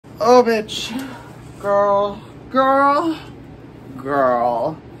Oh, bitch. Girl. Girl.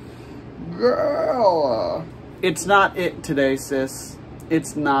 Girl. Girl. It's not it today, sis.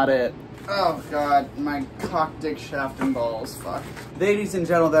 It's not it. Oh, God. My cock, dick, shaft, and balls. Fuck. Ladies and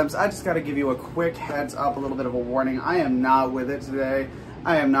gentlemen, I just gotta give you a quick heads up, a little bit of a warning. I am not with it today.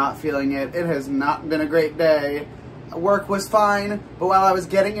 I am not feeling it. It has not been a great day. Work was fine, but while I was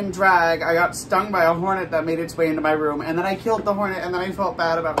getting in drag, I got stung by a hornet that made its way into my room, and then I killed the hornet, and then I felt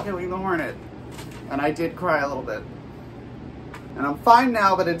bad about killing the hornet. And I did cry a little bit. And I'm fine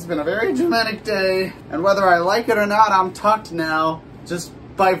now, but it's been a very dramatic day, and whether I like it or not, I'm tucked now, just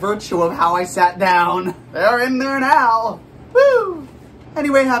by virtue of how I sat down. They're in there now. Woo!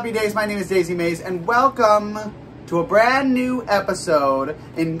 Anyway, happy days. My name is Daisy Maize, and welcome to a brand new episode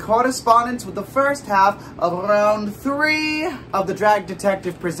in correspondence with the first half of round 3 of the Drag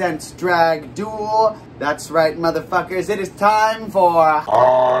Detective Presents Drag Duel. That's right, motherfuckers, it is time for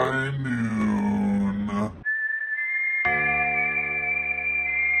High Noon.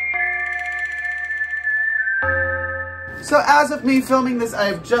 So as of me filming this, I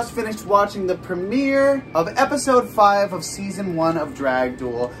have just finished watching the premiere of episode 5 of season 1 of Drag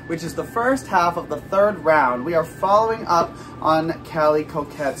Duel, which is the first half of the 3rd round. We are following up on Callie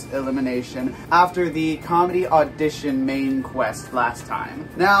Coquette's elimination after the comedy audition main quest last time.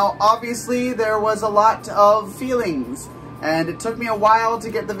 Now, obviously, there was a lot of feelings, and it took me a while to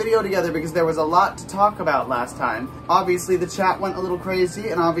get the video together because there was a lot to talk about last time. Obviously, the chat went a little crazy,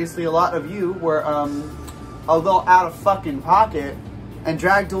 and obviously a lot of you were, a little out of fucking pocket, and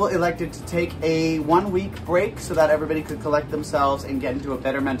Drag Duel elected to take a 1-week break so that everybody could collect themselves and get into a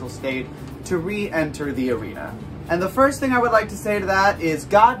better mental state to re-enter the arena. And the first thing I would like to say to that is,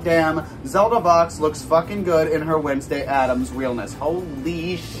 goddamn, Zelda Vox looks fucking good in her Wednesday Addams realness.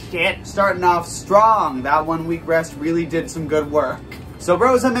 Holy shit. Starting off strong. That 1-week rest really did some good work. So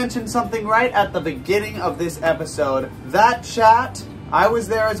Rosa mentioned something right at the beginning of this episode. That chat, I was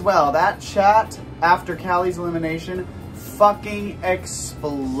there as well. That chat after Callie's elimination fucking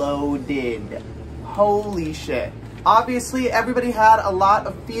exploded. Holy shit. Obviously, everybody had a lot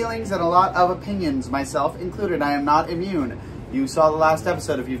of feelings and a lot of opinions, myself included. I am not immune. You saw the last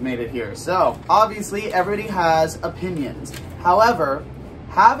episode if you've made it here. So, obviously, everybody has opinions. However,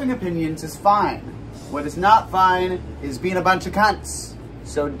 having opinions is fine. What is not fine is being a bunch of cunts.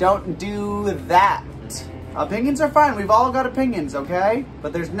 So don't do that. Opinions are fine. We've all got opinions, okay?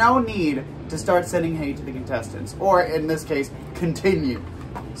 But there's no need to start sending hate to the contestants. Or, in this case, continue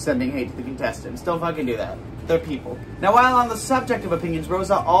sending hate to the contestants. Don't fucking do that. They're people. Now, while on the subject of opinions,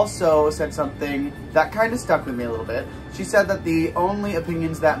 Rosa also said something that kind of stuck with me a little bit. She said that the only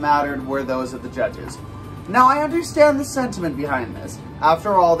opinions that mattered were those of the judges. Now, I understand the sentiment behind this.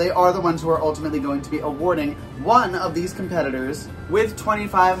 After all, they are the ones who are ultimately going to be awarding one of these competitors with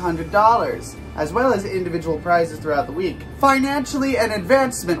 $2,500, as well as individual prizes throughout the week. Financially and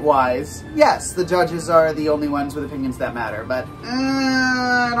advancement-wise, yes, the judges are the only ones with opinions that matter, but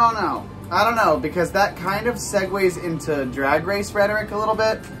I don't know. I don't know, because that kind of segues into Drag Race rhetoric a little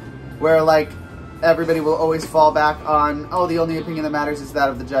bit, where, like, everybody will always fall back on, oh, the only opinion that matters is that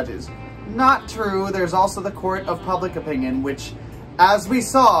of the judges. Not true. There's also the court of public opinion, which, as we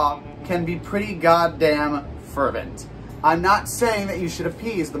saw, can be pretty goddamn fervent. I'm not saying that you should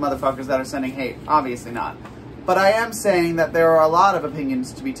appease the motherfuckers that are sending hate. Obviously not. But I am saying that there are a lot of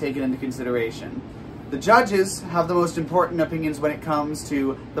opinions to be taken into consideration. The judges have the most important opinions when it comes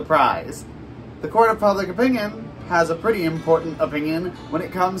to the prize. The court of public opinion has a pretty important opinion when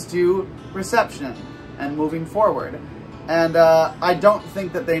it comes to reception and moving forward. And I don't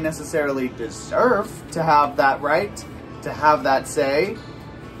think that they necessarily deserve to have that right, to have that say,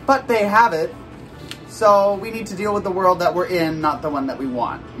 but they have it. So we need to deal with the world that we're in, not the one that we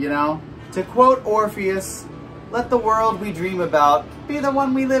want, you know? To quote Orpheus, let the world we dream about be the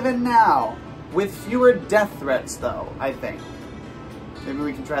one we live in now. With fewer death threats, though, I think. Maybe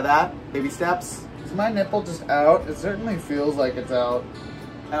we can try that? Baby steps? Is my nipple just out? It certainly feels like it's out.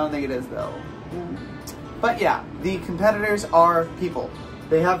 I don't think it is, though. But yeah, the competitors are people.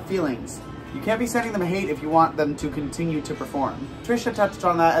 They have feelings. You can't be sending them hate if you want them to continue to perform. Trisha touched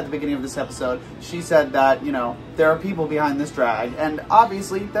on that at the beginning of this episode. She said that, you know, there are people behind this drag, and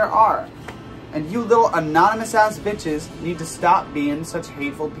obviously there are. And you little anonymous-ass bitches need to stop being such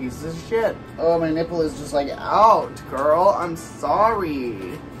hateful pieces of shit. Oh, my nipple is just like, out, girl. I'm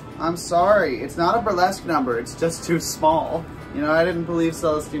sorry. I'm sorry. It's not a burlesque number. It's just too small. You know, I didn't believe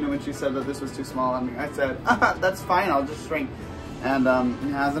Celestina when she said that this was too small. I mean, I said, that's fine. I'll just shrink. And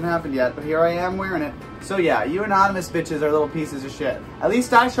it hasn't happened yet, but here I am wearing it. So yeah, you anonymous bitches are little pieces of shit. At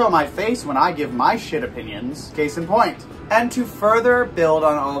least I show my face when I give my shit opinions. Case in point. And to further build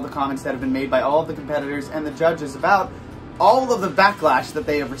on all of the comments that have been made by all of the competitors and the judges about all of the backlash that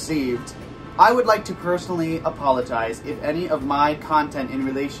they have received, I would like to personally apologize if any of my content in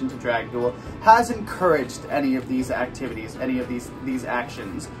relation to Drag Duel has encouraged any of these activities, any of these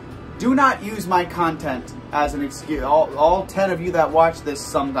actions. Do not use my content as an excuse. All 10 of you that watch this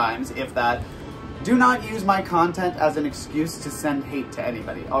sometimes, if that, do not use my content as an excuse to send hate to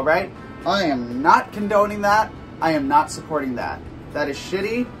anybody, alright? I am not condoning that. I am not supporting that. That is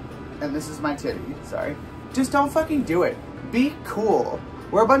shitty, and this is my titty, sorry. Just don't fucking do it. Be cool.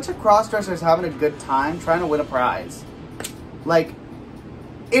 We're a bunch of cross-dressers having a good time trying to win a prize. Like,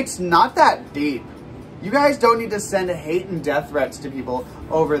 it's not that deep. You guys don't need to send hate and death threats to people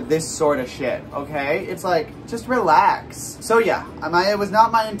over this sort of shit, okay? It's like, just relax. So yeah, it was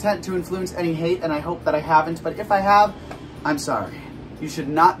not my intent to influence any hate, and I hope that I haven't, but if I have, I'm sorry. You should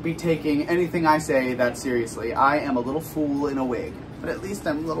not be taking anything I say that seriously. I am a little fool in a wig, but at least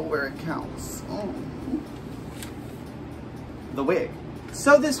I'm little where it counts. Oh. The wig.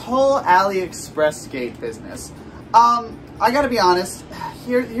 So this whole AliExpress skate business, I gotta be honest,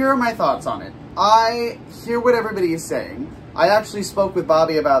 here are my thoughts on it. I hear what everybody is saying. I actually spoke with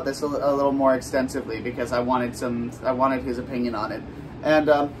Bobby about this a little more extensively because I wanted his opinion on it.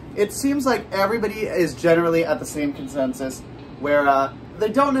 And it seems like everybody is generally at the same consensus where they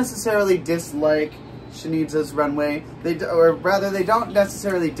don't necessarily dislike Shanice's runway, or rather they don't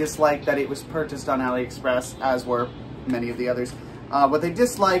necessarily dislike that it was purchased on AliExpress, as were many of the others. What they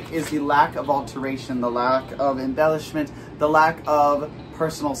dislike is the lack of alteration, the lack of embellishment, the lack of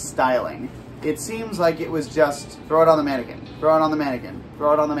personal styling. It seems like it was just throw it on the mannequin, throw it on the mannequin,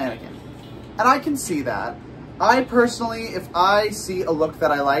 throw it on the mannequin. And I can see that. I personally, if I see a look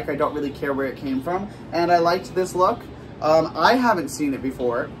that I like, I don't really care where it came from, and I liked this look. I haven't seen it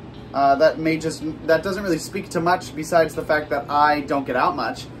before. That doesn't really speak to much besides the fact that I don't get out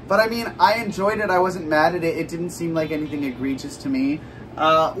much. But I mean, I enjoyed it, I wasn't mad at it, it didn't seem like anything egregious to me.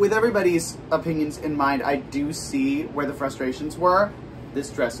 With everybody's opinions in mind, I do see where the frustrations were. This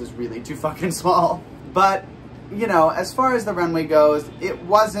dress is really too fucking small. But, you know, as far as the runway goes, it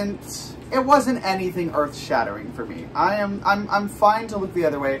wasn't anything earth-shattering for me. I'm fine to look the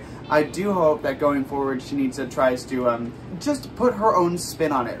other way. I do hope that going forward, Shanice tries to just put her own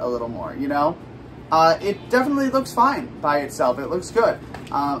spin on it a little more, you know? It definitely looks fine by itself. It looks good.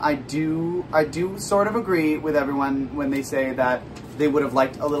 I do sort of agree with everyone when they say that they would have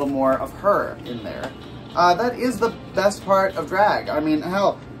liked a little more of her in there. That is the best part of drag. I mean,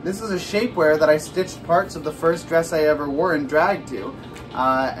 hell, this is a shapewear that I stitched parts of the first dress I ever wore in drag to.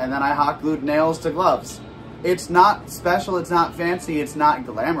 And then I hot glued nails to gloves. It's not special, it's not fancy, it's not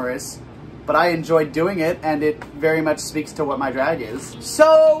glamorous, but I enjoyed doing it, and it very much speaks to what my drag is.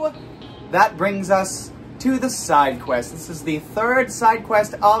 So, that brings us to the side quest. This is the third side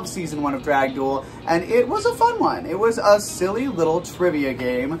quest of Season 1 of Drag Duel, and it was a fun one. It was a silly little trivia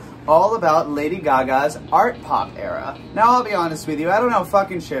game all about Lady Gaga's Artpop era. Now, I'll be honest with you, I don't know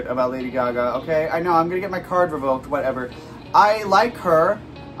fucking shit about Lady Gaga, okay? I know, I'm gonna get my card revoked, whatever. I like her,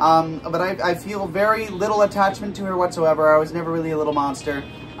 but I feel very little attachment to her whatsoever. I was never really a little monster.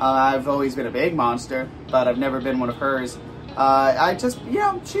 I've always been a big monster, but I've never been one of hers. I just, you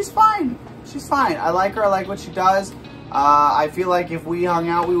know, she's fine. She's fine. I like her. I like what she does. I feel like if we hung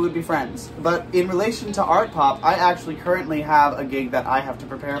out, we would be friends. But in relation to Artpop, I actually currently have a gig that I have to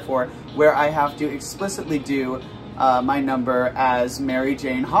prepare for where I have to explicitly do my number as Mary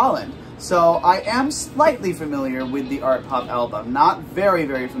Jane Holland. So I am slightly familiar with the Artpop album. Not very,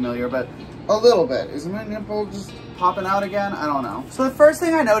 very familiar, but a little bit. Is my nipple just popping out again? I don't know. So the first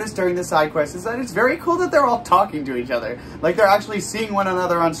thing I noticed during the side quest is that it's very cool that they're all talking to each other. Like they're actually seeing one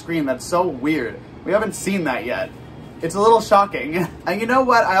another on screen. That's so weird. We haven't seen that yet. It's a little shocking. And you know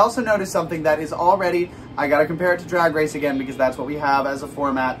what? I also noticed something that is already, I gotta compare it to Drag Race again because that's what we have as a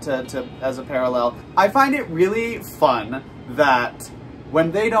format as a parallel. I find it really fun that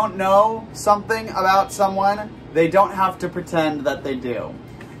when they don't know something about someone, they don't have to pretend that they do.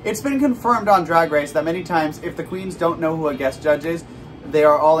 It's been confirmed on Drag Race that many times if the queens don't know who a guest judge is, they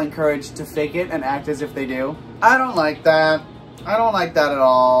are all encouraged to fake it and act as if they do. I don't like that. I don't like that at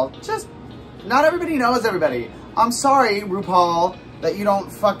all. Just, not everybody knows everybody. I'm sorry, RuPaul, that you don't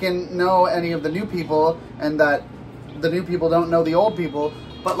fucking know any of the new people and that the new people don't know the old people,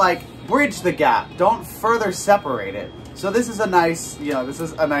 but like, bridge the gap. Don't further separate it. So this is a nice, you know, this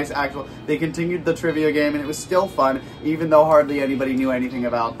is a nice actual, they continued the trivia game and it was still fun, even though hardly anybody knew anything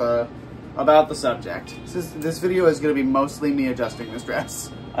about the subject. This video is going to be mostly me adjusting this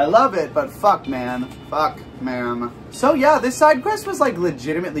dress. I love it, but fuck, man. Fuck, man. So yeah, this side quest was like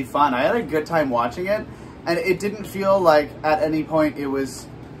legitimately fun. I had a good time watching it. And it didn't feel like at any point it was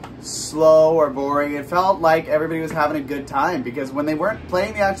slow or boring. It felt like everybody was having a good time, because when they weren't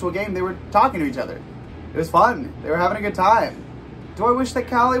playing the actual game, they were talking to each other. It was fun. They were having a good time. Do I wish that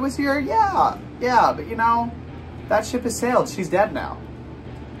Callie was here? Yeah, but you know, that ship has sailed. She's dead now.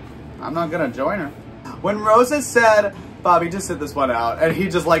 I'm not gonna join her. When Rosa said, Bobby, just sit this one out, and he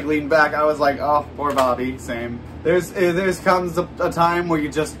just like leaned back, I was like, oh, poor Bobby, same. There's comes a time where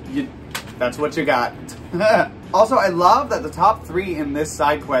that's what you got. Also, I love that the top 3 in this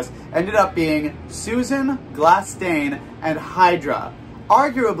side quest ended up being Susan, Glasstain, and Hydra.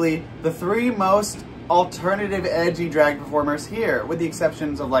 Arguably, the 3 most alternative edgy drag performers here, with the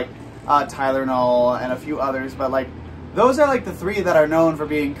exceptions of like Tyler Null and a few others, but like those are like the 3 that are known for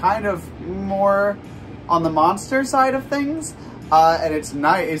being kind of more on the monster side of things. And it's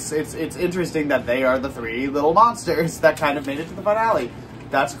nice, it's interesting that they are the 3 little monsters that kind of made it to the finale.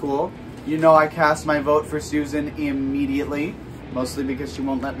 That's cool. You know, I cast my vote for Susan immediately, mostly because she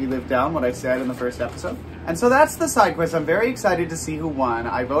won't let me live down what I said in the first episode. And so that's the side quest. I'm very excited to see who won.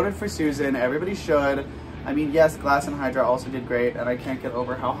 I voted for Susan. Everybody should. I mean, yes, Glass and Hydra also did great, and I can't get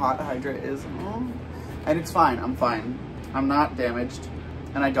over how hot Hydra is. And it's fine. I'm fine. I'm not damaged,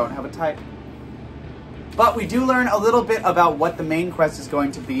 and I don't have a type. But we do learn a little bit about what the main quest is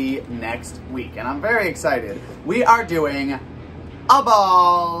going to be next week, and I'm very excited. We are doing a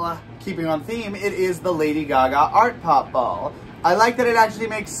ball. Keeping on theme, it is the Lady Gaga Artpop ball. I like that it actually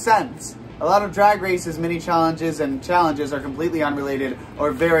makes sense. A lot of Drag Race's mini challenges and challenges are completely unrelated or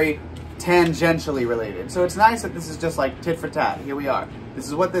very tangentially related. So it's nice that this is just like tit for tat. Here we are. This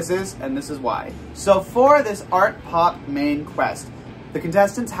is what this is, and this is why. So for this Artpop main quest, the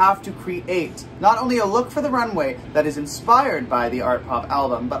contestants have to create not only a look for the runway that is inspired by the Artpop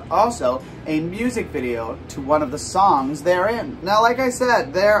album, but also a music video to one of the songs therein. Now, like I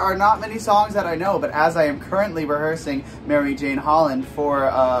said, there are not many songs that I know, but as I am currently rehearsing Mary Jane Holland for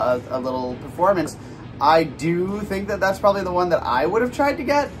a little performance, I do think that that's probably the one that I would have tried to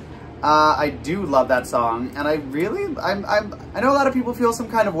get. I do love that song, and I know a lot of people feel some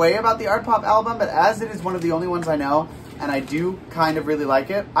kind of way about the Artpop album, but as it is one of the only ones I know, and I do kind of really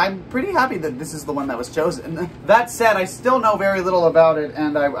like it, I'm pretty happy that this is the one that was chosen. That said, I still know very little about it,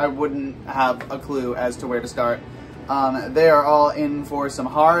 and I wouldn't have a clue as to where to start. They are all in for some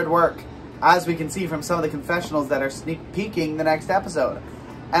hard work, as we can see from some of the confessionals that are sneak peeking the next episode.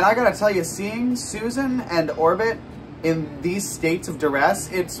 And I gotta tell you, seeing Susan and Orbit in these states of duress,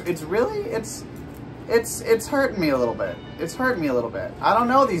 it's hurting me a little bit. It's hurting me a little bit. I don't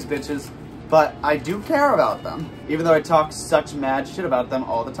know these bitches, but I do care about them, even though I talk such mad shit about them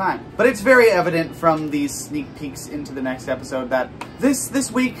all the time. But it's very evident from these sneak peeks into the next episode that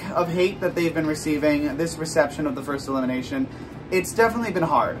this week of hate that they've been receiving, this reception of the first elimination, it's definitely been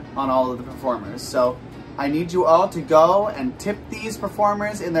hard on all of the performers. So I need you all to go and tip these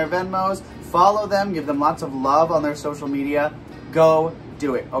performers in their Venmos, follow them, give them lots of love on their social media. Go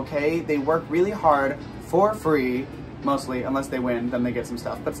do it, okay? They work really hard for free, mostly, unless they win, then they get some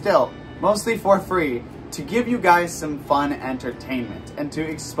stuff. But still, mostly for free, to give you guys some fun entertainment and to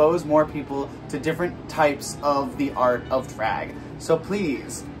expose more people to different types of the art of drag. So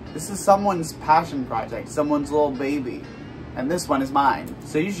please, this is someone's passion project, someone's little baby, and this one is mine.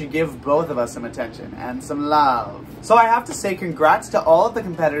 So you should give both of us some attention and some love. So I have to say congrats to all of the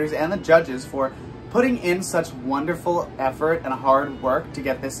competitors and the judges for putting in such wonderful effort and hard work to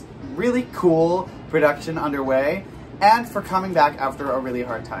get this really cool production underway, and for coming back after a really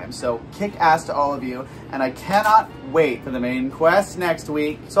hard time. So kick ass to all of you, and I cannot wait for the main quest next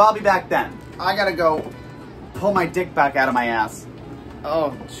week. So I'll be back then. I gotta go pull my dick back out of my ass.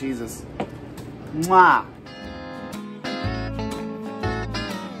 Oh, Jesus. Mwah.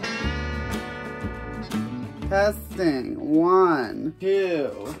 Testing. 1,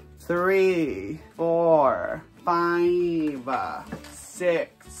 2, 3, 4, 5,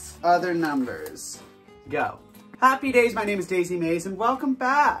 6. Other numbers. Go. Happy days, my name is Daisy Maize, and welcome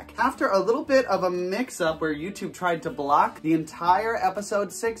back. After a little bit of a mix-up where YouTube tried to block the entire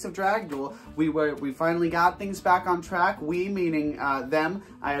episode 6 of Drag Duel, we finally got things back on track. We, meaning them.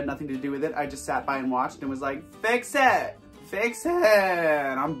 I had nothing to do with it. I just sat by and watched and was like, fix it! Fix it!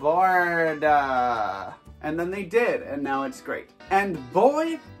 I'm bored. And then they did, and now it's great. And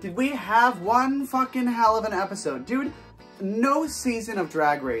boy, did we have one fucking hell of an episode. Dude, no season of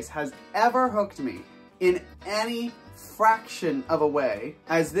Drag Race has ever hooked me in any fraction of a way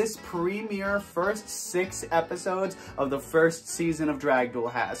as this premiere first 6 episodes of the first season of Drag Duel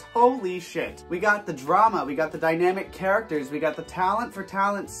has. Holy shit. We got the drama, we got the dynamic characters, we got the talent for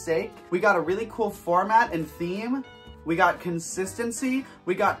talent's sake, we got a really cool format and theme. we got consistency,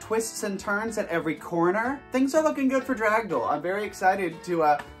 we got twists and turns at every corner. Things are looking good for Drag Duel. I'm very excited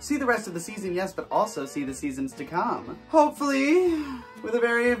to see the rest of the season, yes, but also see the seasons to come. Hopefully, with a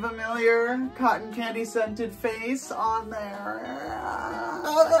very familiar cotton candy scented face on there.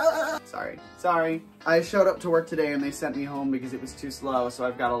 Sorry. I showed up to work today and they sent me home because it was too slow, so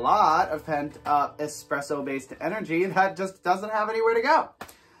I've got a lot of pent up espresso-based energy that just doesn't have anywhere to go.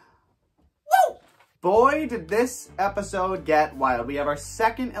 Woo! Boy, did this episode get wild. We have our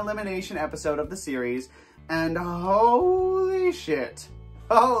second elimination episode of the series, and holy shit.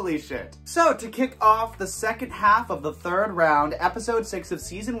 Holy shit. So, to kick off the second half of the third round, episode 6 of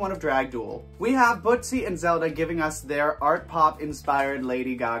season 1 of Drag Duel, we have Bootsy and Zelda giving us their Artpop inspired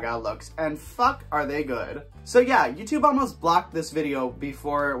Lady Gaga looks, and fuck are they good. So yeah, YouTube almost blocked this video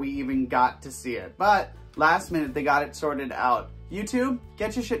before we even got to see it, but last minute they got it sorted out. YouTube,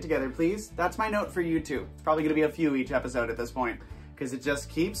 get your shit together, please. That's my note for YouTube. It's probably gonna be a few each episode at this point, because it just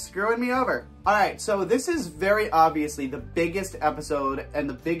keeps screwing me over. All right, so this is very obviously the biggest episode and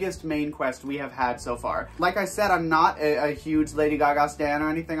the biggest main quest we have had so far. Like I said, I'm not a huge Lady Gaga stan or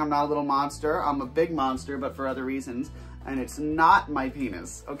anything. I'm not a little monster. I'm a big monster, but for other reasons. And it's not my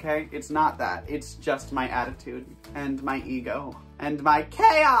penis, okay? It's not that. It's just my attitude and my ego and my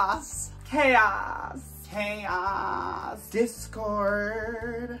chaos.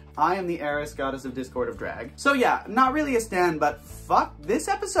 Discord. I am the heiress goddess of Discord of drag. So yeah, not really a stan, but fuck, this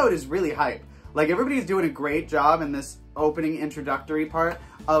episode is really hype. Like, everybody's doing a great job in this opening introductory part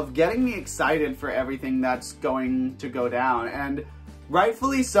of getting me excited for everything that's going to go down, and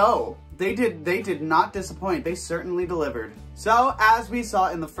rightfully so. They did not disappoint. They certainly delivered. So, as we saw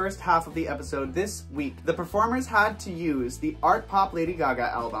in the first half of the episode this week, the performers had to use the Artpop Lady Gaga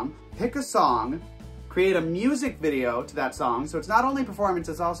album, pick a song, create a music video to that song, so it's not only performance,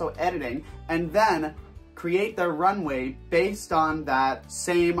 it's also editing, and then create their runway based on that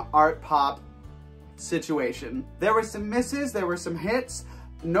same Artpop situation. There were some misses, there were some hits.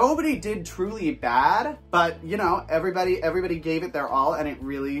 Nobody did truly bad, but you know, everybody gave it their all, and it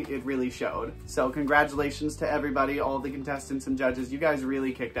really showed. So congratulations to everybody, all the contestants and judges. You guys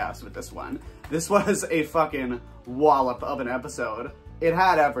really kicked ass with this one. This was a fucking wallop of an episode. It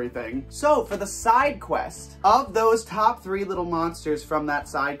had everything. So for the side quest, of those top 3 little monsters from that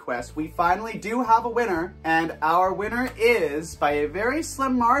side quest, we finally do have a winner, and our winner is, by a very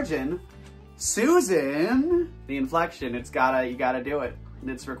slim margin, Susan. The inflection, you gotta do it.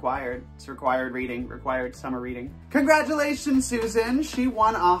 It's required. It's required reading, required summer reading. Congratulations, Susan. She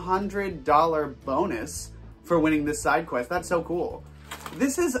won a $100 bonus for winning this side quest. That's so cool.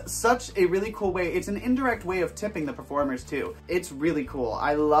 This is such a really cool way. It's an indirect way of tipping the performers too. It's really cool.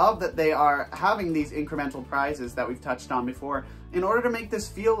 I love that they are having these incremental prizes that we've touched on before in order to make this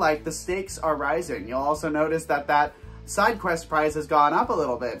feel like the stakes are rising. You'll also notice that that side quest prize has gone up a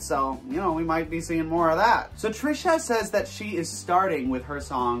little bit, so, you know, we might be seeing more of that. So Trisha says that she is starting with her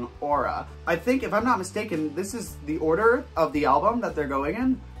song, Aura. I think, if I'm not mistaken, this is the order of the album that they're going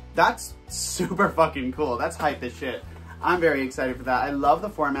in. That's super fucking cool. That's hype as shit. I'm very excited for that. I love the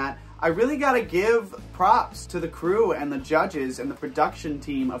format. I really gotta give props to the crew and the judges and the production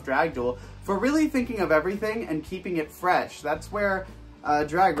team of Drag Duel for really thinking of everything and keeping it fresh. That's where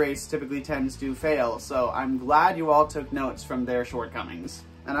Drag Race typically tends to fail, so I'm glad you all took notes from their shortcomings.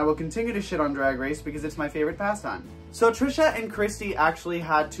 And I will continue to shit on Drag Race because it's my favorite pastime. So Trisha and Christy actually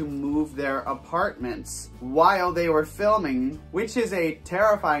had to move their apartments while they were filming, which is a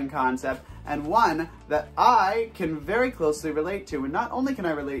terrifying concept, and one that I can very closely relate to. And not only can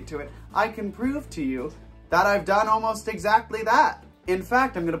I relate to it, I can prove to you that I've done almost exactly that. In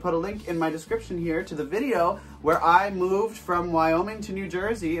fact, I'm going to put a link in my description here to the video where I moved from Wyoming to New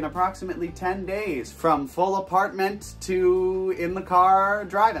Jersey in approximately 10 days, from full apartment to in the car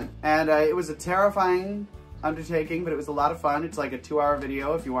driving. And it was a terrifying undertaking, but it was a lot of fun. It's like a 2-hour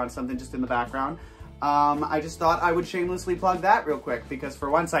video if you want something just in the background. I just thought I would shamelessly plug that real quick because for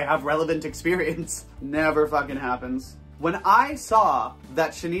once I have relevant experience. Never fucking happens. When I saw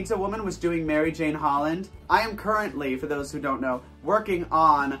that Shanita Woman was doing Mary Jane Holland, I am currently, for those who don't know, working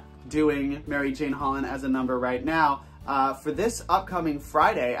on doing Mary Jane Holland as a number right now. For this upcoming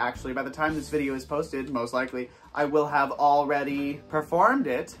Friday, actually, by the time this video is posted, most likely, I will have already performed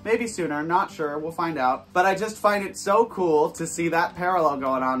it. Maybe sooner, not sure, we'll find out. But I just find it so cool to see that parallel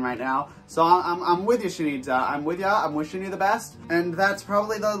going on right now. So I'm with you, Shanita. I'm with ya, I'm wishing you the best. And that's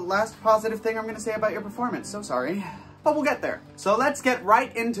probably the last positive thing I'm gonna say about your performance, so sorry. But we'll get there. So let's get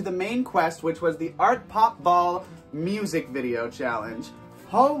right into the main quest, which was the Artpop Ball music video challenge.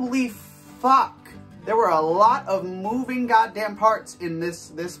 Holy fuck. There were a lot of moving goddamn parts in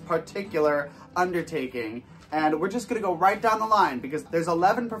this particular undertaking. And we're just gonna go right down the line because there's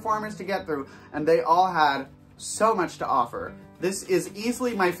 11 performers to get through and they all had so much to offer. This is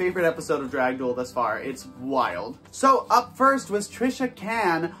easily my favorite episode of Drag Duel thus far. It's wild. So up first was Trisha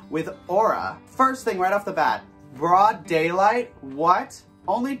Can with Aura. First thing right off the bat, broad daylight? What?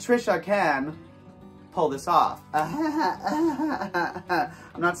 Only Trisha can pull this off. I'm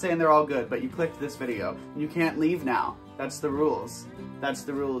not saying they're all good, but you clicked this video. You can't leave now. That's the rules. That's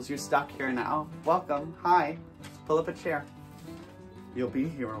the rules. You're stuck here now. Welcome. Hi. Pull up a chair. You'll be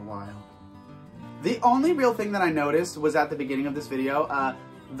here a while. The only real thing that I noticed was at the beginning of this video,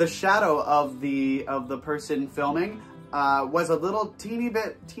 the shadow of the person filming was a little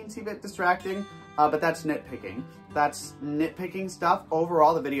teensy bit distracting, but that's nitpicking. That's nitpicking stuff.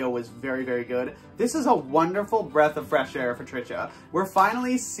 Overall, the video was very, very good. This is a wonderful breath of fresh air for Trisha. We're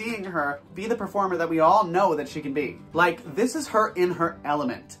finally seeing her be the performer that we all know that she can be. Like, this is her in her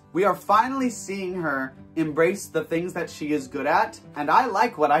element. We are finally seeing her embrace the things that she is good at, and I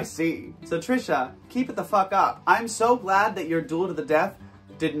like what I see. So Trisha, keep it the fuck up. I'm so glad that your duel to the death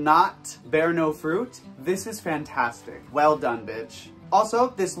did not bear no fruit. This is fantastic. Well done, bitch. Also,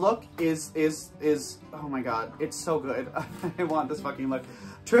 this look is, oh my god, it's so good. I want this fucking look.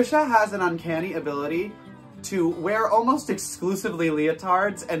 Trisha has an uncanny ability to wear almost exclusively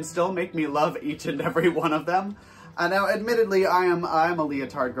leotards and still make me love each and every one of them. Now, admittedly, I'm a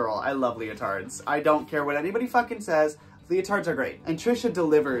leotard girl. I love leotards. I don't care what anybody fucking says. Leotards are great. And Trisha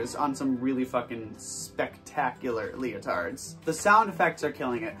delivers on some really fucking spectacular leotards. The sound effects are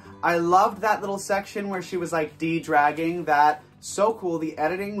killing it. I loved that little section where she was like de-dragging that. So cool. The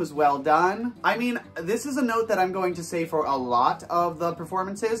editing was well done. I mean, this is a note that I'm going to say for a lot of the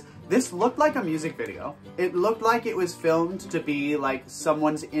performances. This looked like a music video. It looked like it was filmed to be like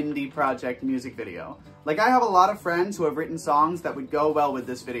someone's indie project music video. Like, I have a lot of friends who have written songs that would go well with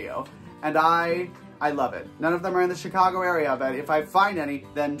this video. And I love it. None of them are in the Chicago area, but if I find any,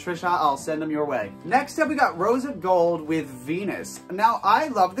 then Trisha, I'll send them your way. Next up, we got Rosa Gold with Venus. Now, I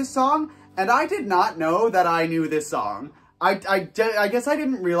love this song, and I did not know that I knew this song. I guess I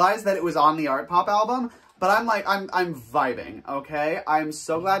didn't realize that it was on the Artpop album, but I'm vibing, okay? I'm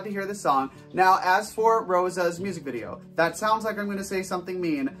so glad to hear this song. Now, as for Rosa's music video, that sounds like I'm gonna say something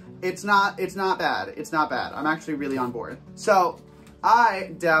mean. It's not bad. It's not bad. I'm actually really on board. So,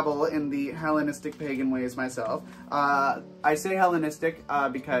 I dabble in the Hellenistic pagan ways myself. I say Hellenistic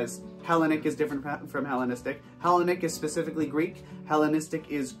because Hellenic is different from Hellenistic. Hellenic is specifically Greek. Hellenistic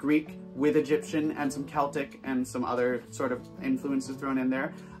is Greek with Egyptian and some Celtic and some other sort of influences thrown in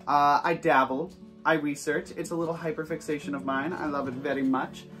there. I dabble. I research. It's a little hyperfixation of mine. I love it very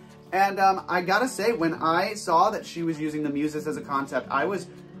much. And I gotta say, when I saw that she was using the Muses as a concept, I was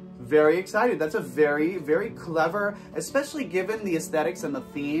very excited. That's a very, very clever, especially given the aesthetics and the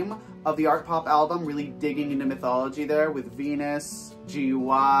theme of the Artpop album, really digging into mythology there with Venus,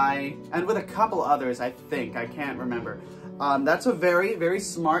 GUI, and with a couple others, I think. I can't remember. That's a very, very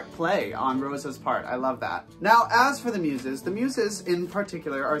smart play on Rosa's part. I love that. Now, as for the Muses in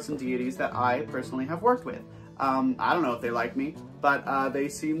particular are some deities that I personally have worked with. I don't know if they like me, but they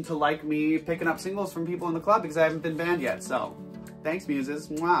seem to like me picking up singles from people in the club because I haven't been banned yet, so thanks, Muses.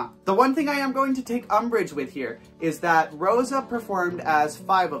 Mwah. The one thing I am going to take umbrage with here is that Rosa performed as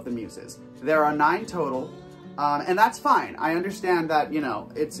 5 of the Muses. There are 9 total, and that's fine. I understand that, you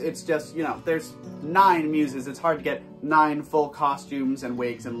know, it's just, you know, there's 9 Muses. It's hard to get 9 full costumes and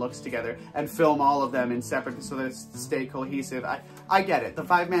wigs and looks together and film all of them in separate so they stay cohesive. I get it. The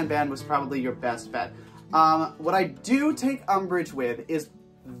 5-man band was probably your best bet. What I do take umbrage with is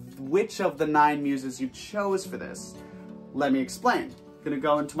which of the 9 Muses you chose for this. Let me explain. Gonna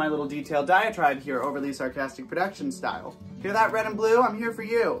go into my little detailed diatribe here, overly sarcastic production style. Hear that, red and blue? I'm here for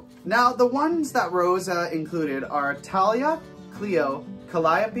you. Now, the ones that Rosa included are Talia, Cleo,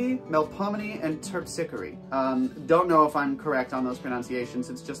 Calliope, Melpomene, and Terpsichore. Don't know if I'm correct on those pronunciations,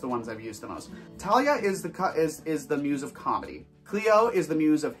 it's just the ones I've used the most. Talia is the muse of comedy. Cleo is the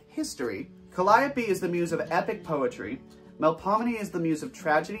muse of history. Calliope is the muse of epic poetry. Melpomene is the muse of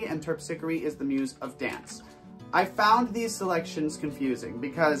tragedy, and Terpsichore is the muse of dance. I found these selections confusing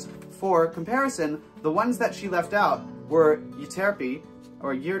because, for comparison, the ones that she left out were Euterpe,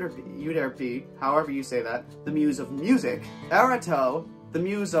 or Euterpe, however you say that, the muse of music, Erato, the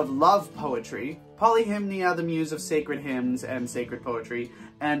muse of love poetry, Polyhymnia, the muse of sacred hymns and sacred poetry,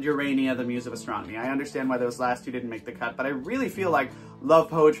 and Urania, the muse of astronomy. I understand why those last 2 didn't make the cut, but I really feel like love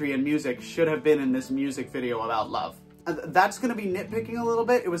poetry and music should have been in this music video about love. That's going to be nitpicking a little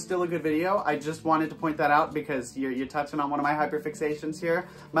bit. It was still a good video. I just wanted to point that out because you're touching on one of my hyperfixations here,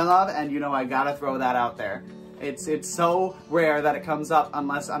 my love, and you know I gotta throw that out there. It's so rare that it comes up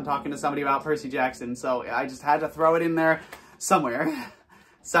unless I'm talking to somebody about Percy Jackson, so I just had to throw it in there somewhere.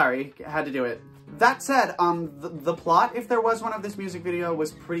 Sorry, had to do it. That said, the plot, if there was one of this music video,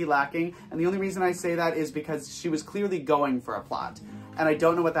 was pretty lacking, and the only reason I say that is because she was clearly going for a plot, and I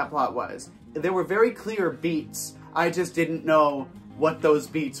don't know what that plot was. There were very clear beats, I just didn't know what those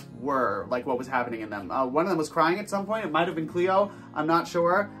beats were, like what was happening in them. One of them was crying at some point, it might have been Cleo, I'm not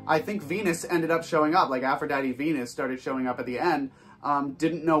sure. I think Venus ended up showing up, like Aphrodite Venus started showing up at the end.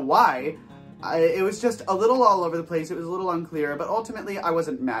 Didn't know why. It was just a little all over the place, it was a little unclear, but ultimately I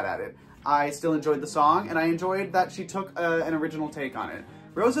wasn't mad at it. I still enjoyed the song, and I enjoyed that she took an original take on it.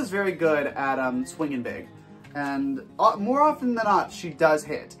 Rosa's very good at swinging big, and more often than not, she does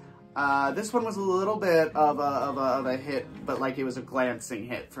hit. This one was a little bit of a hit, but like it was a glancing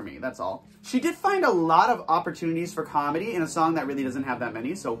hit for me, that's all. She did find a lot of opportunities for comedy in a song that really doesn't have that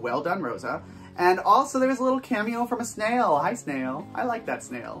many, so well done, Rosa. And also there was a little cameo from a snail. Hi, snail. I like that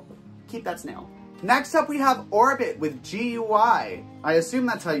snail. Keep that snail. Next up we have Orbit with GUI. I assume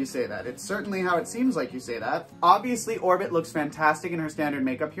that's how you say that. It's certainly how it seems like you say that. Obviously Orbit looks fantastic in her standard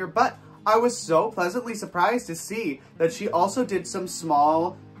makeup here, but I was so pleasantly surprised to see that she also did some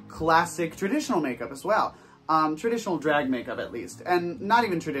small classic traditional makeup as well. Traditional drag makeup at least, and not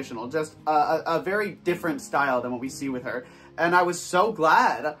even traditional, just a very different style than what we see with her. And I was so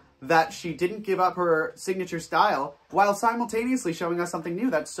glad that she didn't give up her signature style while simultaneously showing us something new.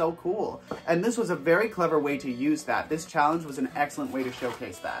 That's so cool. And this was a very clever way to use that. This challenge was an excellent way to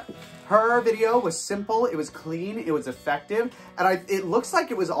showcase that. Her video was simple, it was clean, it was effective, and it looks like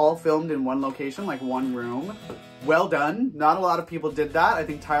it was all filmed in one location, like one room. Well done. Not a lot of people did that. I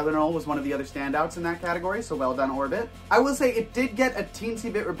think Tyler Knoll was one of the other standouts in that category, so well done, Orbit. I will say it did get a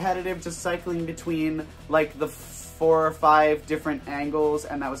teensy bit repetitive, just cycling between like the 4 or 5 different angles,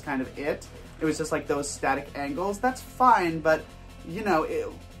 and that was kind of it. It was just like those static angles. That's fine, but you know,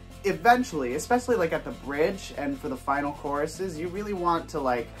 eventually, especially like at the bridge and for the final choruses, you really want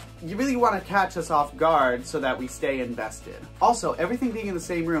to catch us off guard so that we stay invested. Also, everything being in the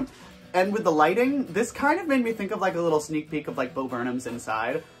same room, and with the lighting, this kind of made me think of like a little sneak peek of like Bo Burnham's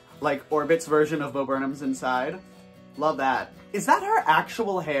Inside, like Orbit's version of Bo Burnham's Inside. Love that. Is that her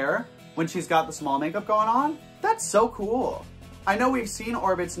actual hair when she's got the small makeup going on? That's so cool. I know we've seen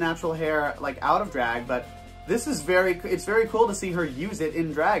Orbit's natural hair like out of drag, but this is it's very cool to see her use it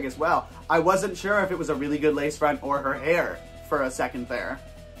in drag as well. I wasn't sure if it was a really good lace front or her hair for a second there.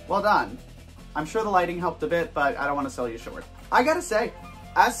 Well done. I'm sure the lighting helped a bit, but I don't want to sell you short. I gotta say,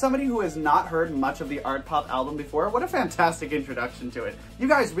 as somebody who has not heard much of the Artpop album before, what a fantastic introduction to it. You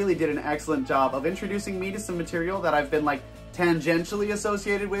guys really did an excellent job of introducing me to some material that I've been like tangentially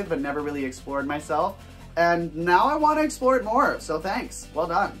associated with, but never really explored myself. And now I want to explore it more, so thanks. Well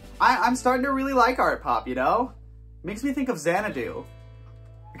done. I'm starting to really like Artpop, you know? Makes me think of Xanadu.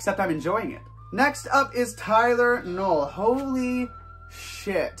 Except I'm enjoying it. Next up is Tyler Knoll. Holy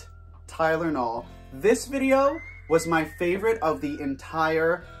shit. Tyler Knoll. This video was my favorite of the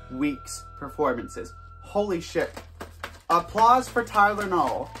entire week's performances. Holy shit. Applause for Tyler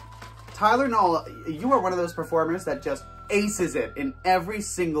Knoll. Tyler Knoll, you are one of those performers that just aces it in every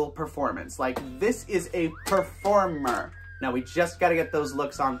single performance. Like, this is a performer. Now, we just gotta get those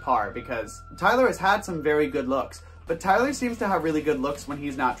looks on par, because Tyler has had some very good looks, but Tyler seems to have really good looks when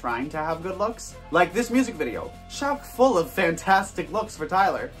he's not trying to have good looks. Like this music video, chock full of fantastic looks for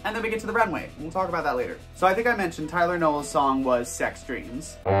Tyler. And then we get to the runway, and we'll talk about that later. So I think I mentioned Tyler Knoll's song was Sex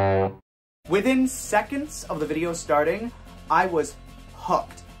Dreams. Within seconds of the video starting, I was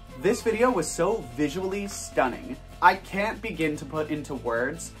hooked. This video was so visually stunning. I can't begin to put into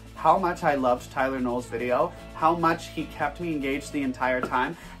words how much I loved Tyler Knoll's video, how much he kept me engaged the entire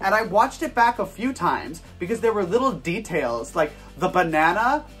time, and I watched it back a few times because there were little details, like the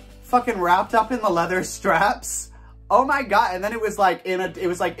banana fucking wrapped up in the leather straps. Oh my god! And then it was like in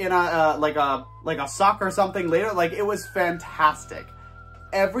a sock or something later. Like, it was fantastic.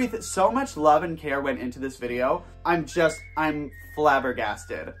 Everything, so much love and care went into this video. I'm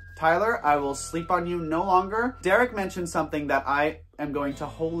flabbergasted. Tyler, I will sleep on you no longer. Derek mentioned something that I am going to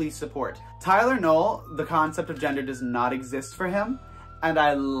wholly support. Tyler Knoll, the concept of gender does not exist for him, and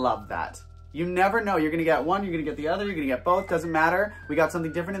I love that. You never know. You're gonna get one, you're gonna get the other, you're gonna get both, doesn't matter. We got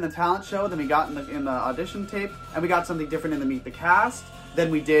something different in the talent show than we got in the audition tape, and we got something different in the Meet the Cast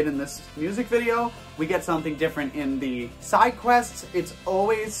than we did in this music video. We get something different in the side quests. It's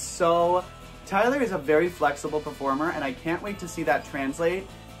always so... Tyler is a very flexible performer, and I can't wait to see that translate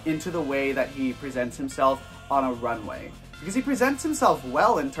into the way that he presents himself on a runway. Because he presents himself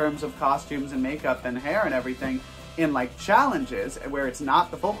well in terms of costumes and makeup and hair and everything in like challenges where it's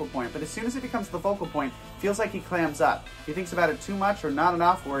not the focal point, but as soon as it becomes the focal point, it feels like he clams up. He thinks about it too much or not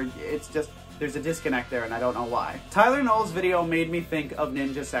enough, or it's just, there's a disconnect there and I don't know why. Tyler Knowles' video made me think of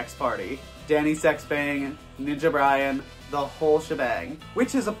Ninja Sex Party. Danny Sexbang, Ninja Brian, the whole shebang.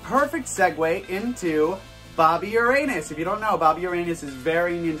 Which is a perfect segue into Bobby Uranus. If you don't know, Bobby Uranus is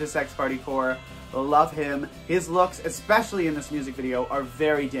very Ninja Sex Party core. Love him. His looks, especially in this music video, are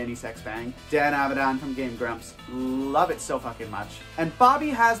very Danny Sexbang. Dan Avidan from Game Grumps. Love it so fucking much. And Bobby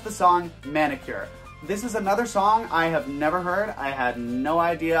has the song Manicure. This is another song I have never heard. I had no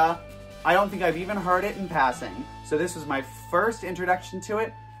idea. I don't think I've even heard it in passing. So this was my first introduction to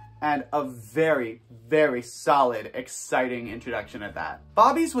it, and a very, very solid, exciting introduction at that.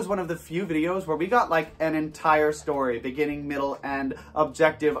 Bobby's was one of the few videos where we got like an entire story, beginning, middle, end,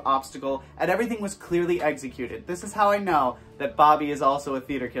 objective, obstacle, and everything was clearly executed. This is how I know that Bobby is also a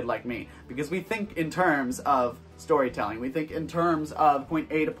theater kid like me, because we think in terms of storytelling. We think in terms of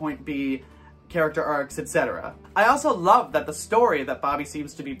point A to point B, character arcs, etc. I also love that the story that Bobby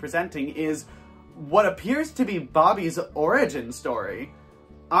seems to be presenting is what appears to be Bobby's origin story.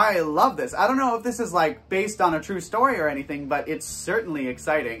 I love this. I don't know if this is like based on a true story or anything, but it's certainly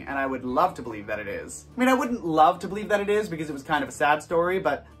exciting and I would love to believe that it is. I mean, I wouldn't love to believe that it is because it was kind of a sad story,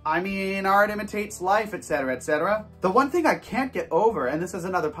 but I mean, art imitates life, etc., etc. The one thing I can't get over, and this is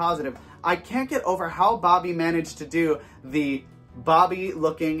another positive, I can't get over how Bobby managed to do the Bobby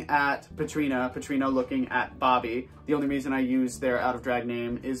looking at Patrina, Patrina looking at Bobby. The only reason I use their out of drag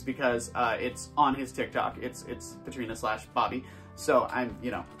name is because it's on his TikTok. It's Patrina/Bobby. So I'm,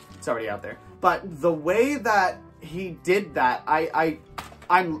 you know, it's already out there. But the way that he did that,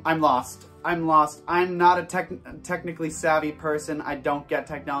 I'm lost. I'm lost. I'm not a technically savvy person. I don't get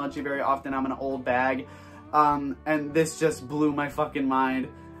technology very often. I'm an old bag. And this just blew my fucking mind.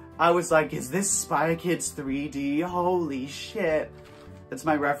 I was like, is this Spy Kids 3D? Holy shit. That's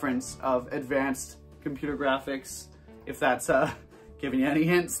my reference of advanced computer graphics, if that's giving you any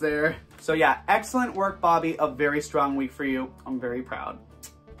hints there. So yeah, excellent work, Bobby. A very strong week for you. I'm very proud.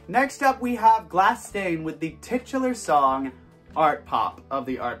 Next up, we have Glass Stain with the titular song, Artpop, of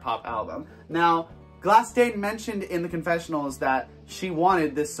the Artpop album. Now, Glass Stain mentioned in the confessionals that she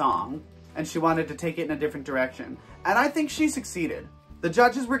wanted this song, and she wanted to take it in a different direction. And I think she succeeded. The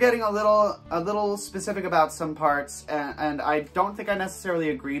judges were getting a little specific about some parts, and I don't think I necessarily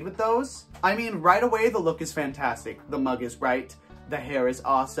agreed with those. I mean, right away, the look is fantastic. The mug is right. The hair is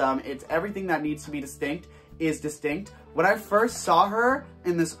awesome. It's everything that needs to be distinct is distinct. When I first saw her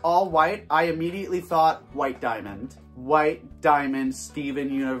in this all white, I immediately thought White Diamond. White Diamond Steven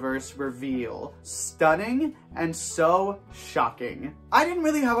Universe reveal. Stunning and so shocking. I didn't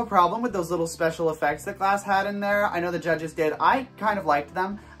really have a problem with those little special effects that Glass had in there. I know the judges did. I kind of liked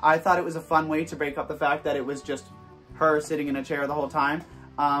them. I thought it was a fun way to break up the fact that it was just her sitting in a chair the whole time.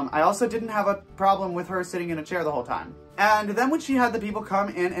 I also didn't have a problem with her sitting in a chair the whole time. And then when she had the people come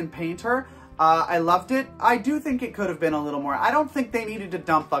in and paint her, I loved it. I do think it could have been a little more. I don't think they needed to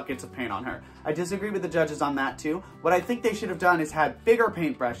dump buckets of paint on her. I disagree with the judges on that too. What I think they should have done is had bigger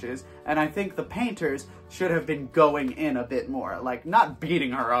paintbrushes, and I think the painters should have been going in a bit more. Like, not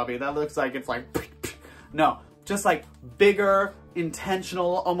beating her, Robbie. That looks like it's like, no. Just like bigger,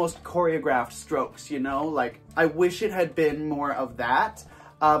 intentional, almost choreographed strokes, you know? Like, I wish it had been more of that.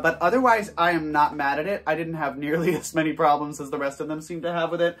 But otherwise, I am not mad at it. I didn't have nearly as many problems as the rest of them seem to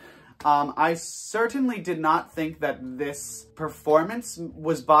have with it. I certainly did not think that this performance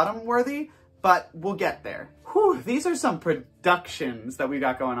was bottom worthy, but we'll get there. Whew, these are some productions that we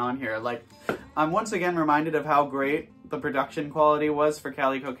got going on here. Like, I'm once again reminded of how great the production quality was for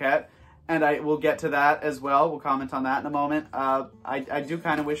Cali Coquette, and I will get to that as well. We'll comment on that in a moment. I do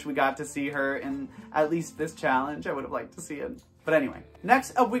kind of wish we got to see her in at least this challenge. I would have liked to see it. But anyway,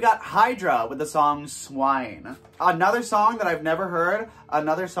 next up we got Hydra with the song Swine. Another song that I've never heard,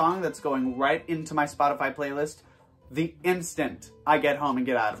 another song that's going right into my Spotify playlist the instant I get home and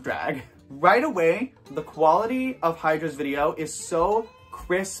get out of drag. Right away, the quality of Hydra's video is so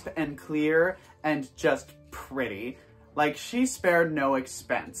crisp and clear and just pretty. Like, she spared no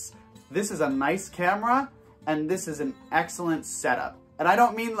expense. This is a nice camera, and this is an excellent setup. And I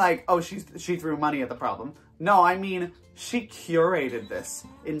don't mean like, oh, she threw money at the problem. No, I mean, she curated this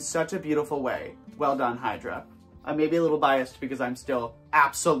in such a beautiful way. Well done, Hydra. I may be a little biased because I'm still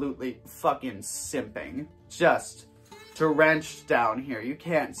absolutely fucking simping. Just drenched down here. You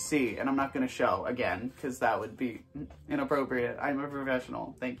can't see, and I'm not gonna show again because that would be inappropriate. I'm a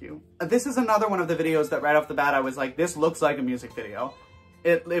professional. Thank you. This is another one of the videos that right off the bat I was like, this looks like a music video.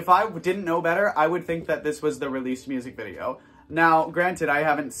 If I didn't know better, I would think that this was the released music video. Now, granted, I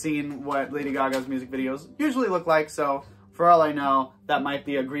haven't seen what Lady Gaga's music videos usually look like, so for all I know, that might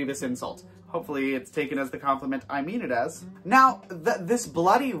be a grievous insult. Hopefully it's taken as the compliment I mean it as. Now, this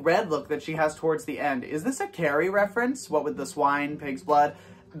bloody red look that she has towards the end, is this a Carrie reference? What with the swine, pig's blood?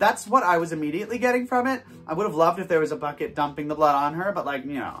 That's what I was immediately getting from it. I would have loved if there was a bucket dumping the blood on her, but like,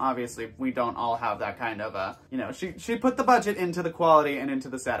 you know, obviously we don't all have that kind of, you know, she put the budget into the quality and into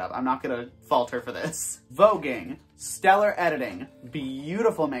the setup. I'm not gonna fault her for this. Voguing, stellar editing,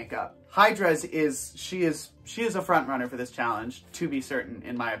 beautiful makeup. Hydra's she is a front runner for this challenge, to be certain,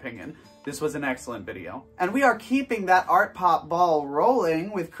 in my opinion. This was an excellent video. And we are keeping that Artpop ball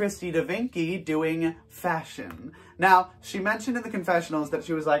rolling with Christy DeVinky doing fashion. Now, she mentioned in the confessionals that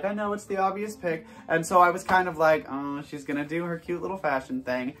she was like, I know it's the obvious pick. And so I was kind of like, oh, she's gonna do her cute little fashion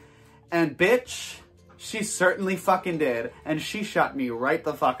thing. And bitch, she certainly fucking did. And she shut me right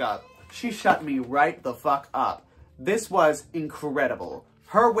the fuck up. She shut me right the fuck up. This was incredible.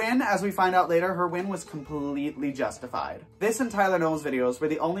 Her win, as we find out later, her win was completely justified. This and Tyler Knowles' videos were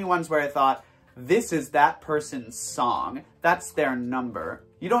the only ones where I thought, this is that person's song. That's their number.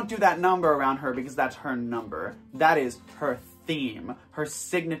 You don't do that number around her because that's her number. That is her theme, her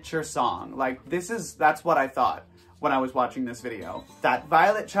signature song. Like, that's what I thought when I was watching this video. That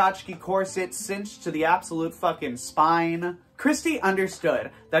violet tchotchke corset cinched to the absolute fucking spine. Christy understood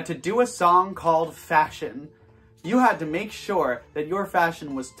that to do a song called Fashion, you had to make sure that your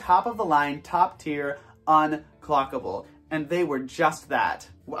fashion was top of the line, top tier, unclockable. And they were just that.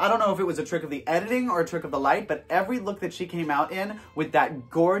 I don't know if it was a trick of the editing or a trick of the light, but every look that she came out in with that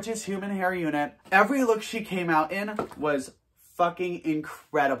gorgeous human hair unit, every look she came out in was fucking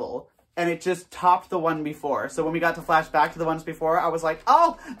incredible. And it just topped the one before. So when we got to flash back to the ones before, I was like,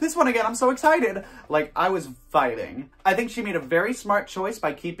 oh, this one again, I'm so excited. Like, I was vibing. I think she made a very smart choice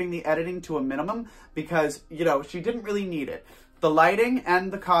by keeping the editing to a minimum because, you know, she didn't really need it. The lighting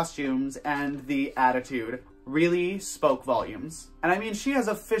and the costumes and the attitude really spoke volumes. And I mean, she has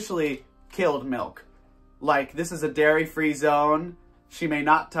officially killed milk. Like, this is a dairy-free zone. She may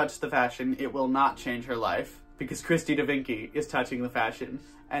not touch the fashion. It will not change her life because Christy DeVinky is touching the fashion.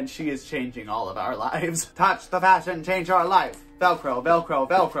 And she is changing all of our lives. Touch the fashion, change our life. Velcro, Velcro,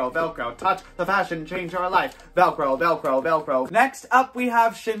 Velcro, Velcro. Touch the fashion, change our life. Velcro, Velcro, Velcro. Next up, we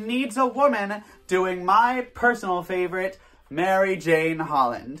have She Needs a Woman doing my personal favorite, Mary Jane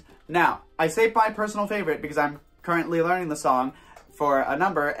Holland. Now, I say my personal favorite because I'm currently learning the song for a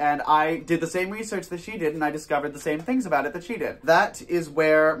number, and I did the same research that she did, and I discovered the same things about it that she did. That is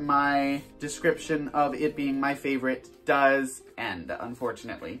where my description of it being my favorite does end,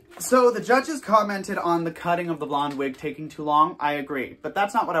 unfortunately. So the judges commented on the cutting of the blonde wig taking too long. I agree, but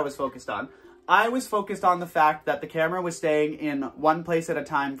that's not what I was focused on. I was focused on the fact that the camera was staying in one place at a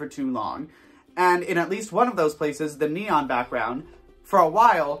time for too long, and in at least one of those places, the neon background, for a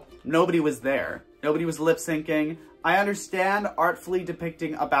while, nobody was there. Nobody was lip syncing. I understand artfully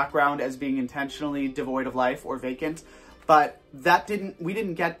depicting a background as being intentionally devoid of life or vacant, but we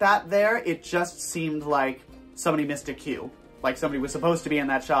didn't get that there. It just seemed like somebody missed a cue. Like somebody was supposed to be in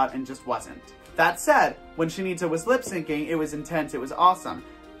that shot and just wasn't. That said, when Shanita was lip syncing, it was intense, it was awesome.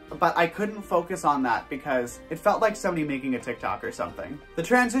 But I couldn't focus on that because it felt like somebody making a TikTok or something. The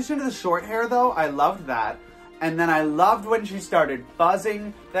transition to the short hair though, I loved that. And then I loved when she started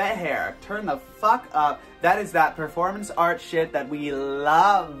buzzing the hair. Turn the fuck up. That is that performance art shit that we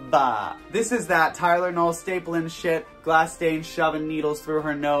love. This is that Tyler Knowles stapling shit, glass stain shoving needles through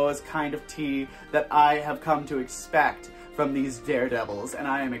her nose kind of tea that I have come to expect from these daredevils, and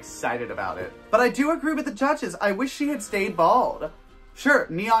I am excited about it. But I do agree with the judges. I wish she had stayed bald. Sure,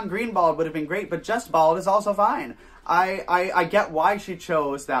 neon green bald would have been great, but just bald is also fine. I get why she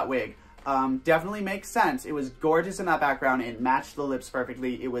chose that wig. Definitely makes sense. It was gorgeous in that background. It matched the lips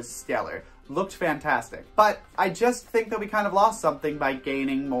perfectly. It was stellar. Looked fantastic. But I just think that we kind of lost something by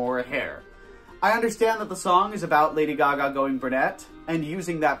gaining more hair. I understand that the song is about Lady Gaga going brunette and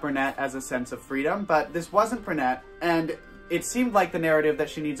using that brunette as a sense of freedom, but this wasn't brunette, and it seemed like the narrative that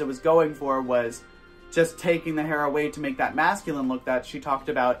Shanita was going for was just taking the hair away to make that masculine look that she talked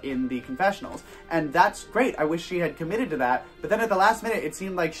about in the confessionals. And that's great. I wish she had committed to that. But then at the last minute, it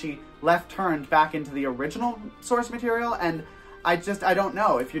seemed like she left-turned back into the original source material. And I don't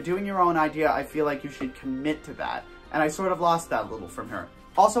know. If you're doing your own idea, I feel like you should commit to that. And I sort of lost that a little from her.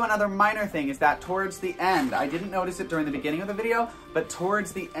 Also, another minor thing is that towards the end, I didn't notice it during the beginning of the video, but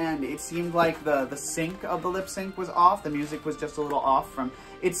towards the end, it seemed like the sync of the lip sync was off. The music was just a little off from...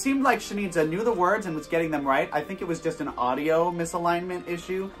 It seemed like Shanita knew the words and was getting them right. I think it was just an audio misalignment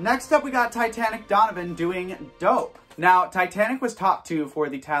issue. Next up, we got Titanic Donovan doing Dope. Now, Titanic was top 2 for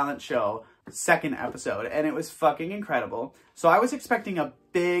the talent show second episode, and it was fucking incredible. So I was expecting a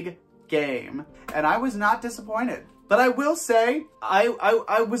big game, and I was not disappointed. But I will say,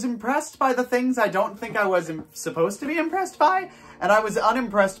 I was impressed by the things I don't think I was supposed to be impressed by, and I was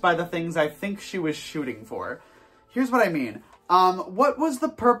unimpressed by the things I think she was shooting for. Here's what I mean. What was the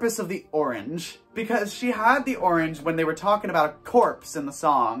purpose of the orange? Because she had the orange when they were talking about a corpse in the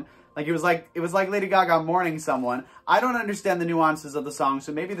song. Like, it was like Lady Gaga mourning someone. I don't understand the nuances of the song,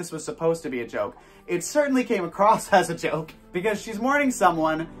 so maybe this was supposed to be a joke. It certainly came across as a joke, because she's mourning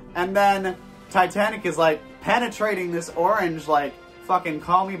someone, and then Titanic is, like, penetrating this orange, like, fucking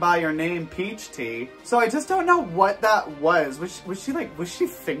call me by your name peach tea. So I just don't know what that was. Was she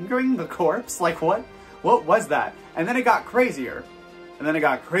fingering the corpse? Like, what was that? And then it got crazier. And then it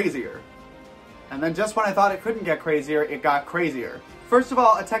got crazier. And then just when I thought it couldn't get crazier, it got crazier. First of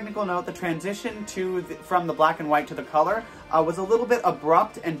all, a technical note, the transition from the black and white to the color was a little bit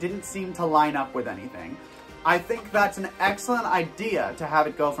abrupt and didn't seem to line up with anything. I think that's an excellent idea to have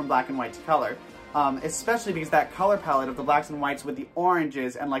it go from black and white to color. Especially because that color palette of the blacks and whites with the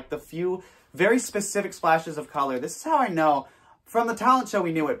oranges and like the few very specific splashes of color. This is how I know. From the talent show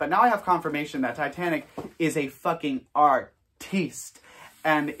we knew it, but now I have confirmation that Titanic is a fucking artiste.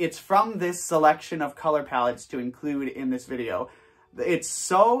 And it's from this selection of color palettes to include in this video. It's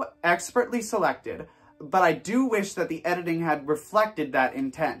so expertly selected, but I do wish that the editing had reflected that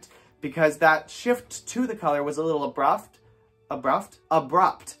intent, because that shift to the color was a little abrupt,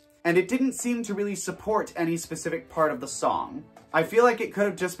 and it didn't seem to really support any specific part of the song. I feel like it could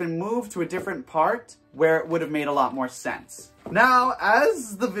have just been moved to a different part where it would have made a lot more sense. Now,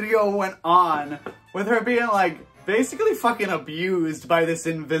 as the video went on, with her being like, basically fucking abused by this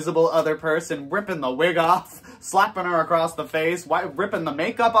invisible other person, ripping the wig off, slapping her across the face, ripping the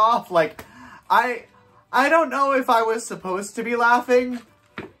makeup off, like, I don't know if I was supposed to be laughing,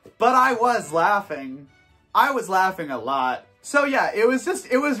 but I was laughing. I was laughing a lot. So yeah, it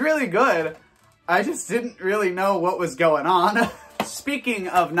was really good. I just didn't really know what was going on. Speaking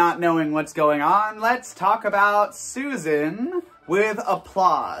of not knowing what's going on, let's talk about Susan with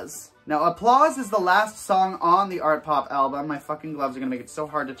Applause. Now, Applause is the last song on the Artpop album. My fucking gloves are gonna make it so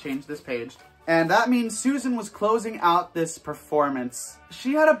hard to change this page. And that means Susan was closing out this performance.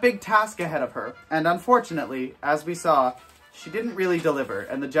 She had a big task ahead of her, and unfortunately, as we saw, she didn't really deliver,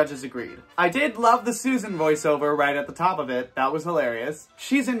 and the judges agreed. I did love the Susan voiceover right at the top of it. That was hilarious.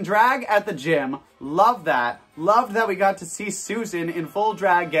 She's in drag at the gym. Love that. Loved that we got to see Susan in full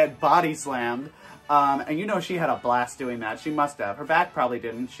drag get body slammed. And you know she had a blast doing that. She must have. Her back probably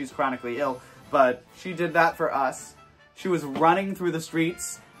didn't. She's chronically ill. But she did that for us. She was running through the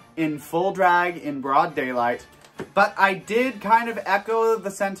streets in full drag in broad daylight. But I did kind of echo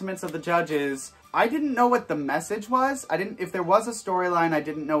the sentiments of the judges. I didn't know what the message was. If there was a storyline, I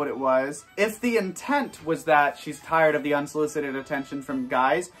didn't know what it was. If the intent was that she's tired of the unsolicited attention from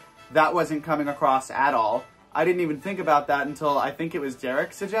guys, that wasn't coming across at all. I didn't even think about that until I think it was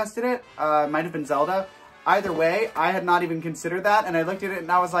Derek suggested it. Might have been Zelda. Either way, I had not even considered that, and I looked at it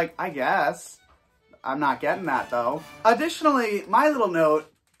and I was like, I guess. I'm not getting that, though. Additionally, my little note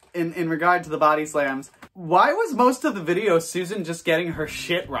in regard to the body slams, why was most of the video Susan just getting her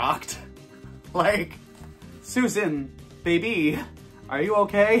shit rocked? Like, Susan, baby, are you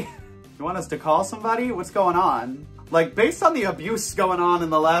okay? You want us to call somebody? What's going on? Like, based on the abuse going on in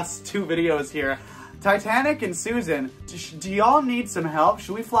the last two videos here, Titanic and Susan, do y'all need some help?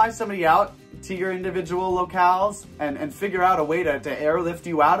 Should we fly somebody out to your individual locales and figure out a way to airlift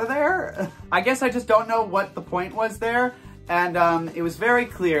you out of there? I guess I just don't know what the point was there. And it was very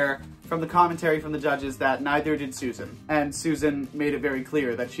clear from the commentary from the judges that neither did Susan. And Susan made it very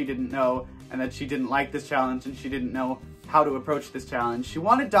clear that she didn't know and that she didn't like this challenge and she didn't know how to approach this challenge. She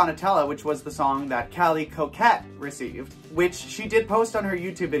wanted Donatella, which was the song that Callie Coquette received, which she did post on her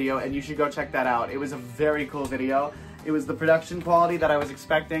YouTube video, and you should go check that out. It was a very cool video. It was the production quality that I was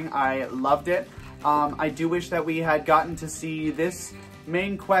expecting. I loved it. I do wish that we had gotten to see this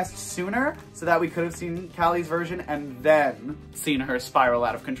main quest sooner so that we could have seen Callie's version and then seen her spiral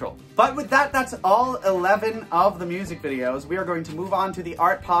out of control. But with that, that's all 11 of the music videos. We are going to move on to the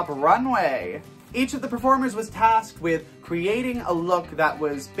Artpop runway. Each of the performers was tasked with creating a look that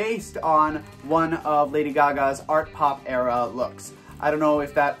was based on one of Lady Gaga's Artpop era looks. I don't know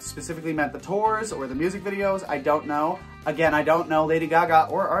if that specifically meant the tours or the music videos. I don't know. Again, I don't know Lady Gaga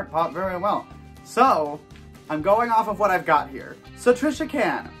or Artpop very well. So, I'm going off of what I've got here. So Trisha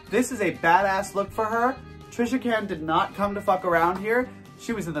Cann, this is a badass look for her. Trisha Cann did not come to fuck around here.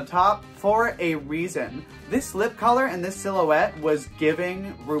 She was in the top for a reason. This lip color and this silhouette was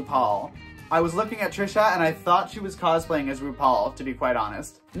giving RuPaul. I was looking at Trisha and I thought she was cosplaying as RuPaul, to be quite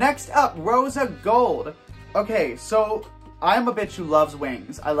honest. Next up, Rosa Gold. Okay, so I'm a bitch who loves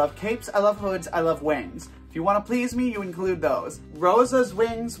wings. I love capes, I love hoods, I love wings. If you want to please me, you include those. Rosa's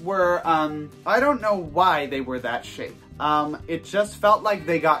wings were, I don't know why they were that shape. It just felt like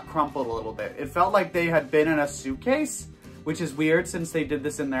they got crumpled a little bit. It felt like they had been in a suitcase, which is weird since they did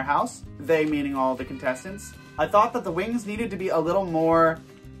this in their house. They meaning all the contestants. I thought that the wings needed to be a little more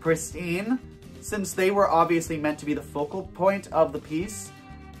pristine, since they were obviously meant to be the focal point of the piece.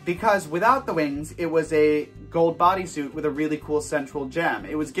 Because without the wings, it was a gold bodysuit with a really cool central gem.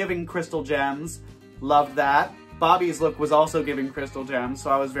 It was giving crystal gems. Loved that. Bobby's look was also giving crystal gems,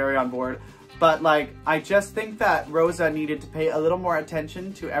 so I was very on board. But like, I just think that Rosa needed to pay a little more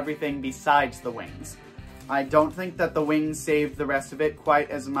attention to everything besides the wings. I don't think that the wings saved the rest of it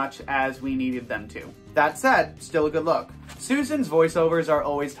quite as much as we needed them to. That said, still a good look. Susan's voiceovers are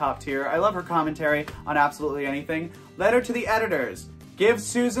always top tier. I love her commentary on absolutely anything. Letter to the editors. Give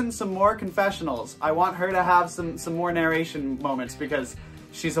Susan some more confessionals. I want her to have some more narration moments because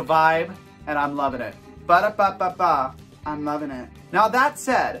she's a vibe and I'm loving it. Ba-da-ba-ba-ba. I'm loving it. Now that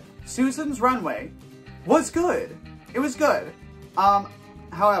said, Susan's runway was good. It was good.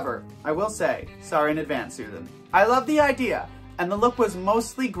 However, I will say, sorry in advance, Susan. I love the idea, and the look was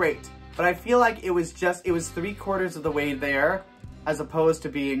mostly great, but I feel like it was 3/4 of the way there, as opposed to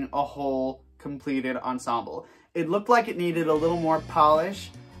being a whole completed ensemble. It looked like it needed a little more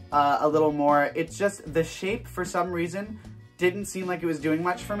polish, a little more, it's just, the shape for some reason didn't seem like it was doing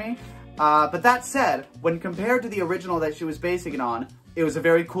much for me. But that said, when compared to the original that she was basing it on, it was a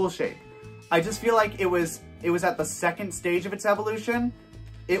very cool shape. I just feel like it was at the second stage of its evolution.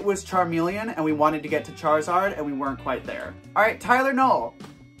 It was Charmeleon, and we wanted to get to Charizard, and we weren't quite there. All right, Tyler Knoll.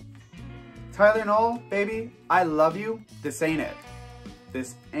 Tyler Knoll, baby, I love you. This ain't it.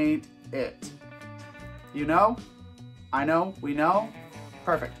 This ain't it. You know? I know, we know.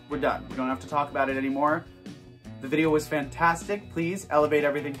 Perfect, we're done. We don't have to talk about it anymore. The video was fantastic. Please elevate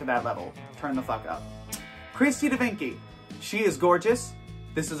everything to that level. Turn the fuck up. Christy DeVinci. She is gorgeous.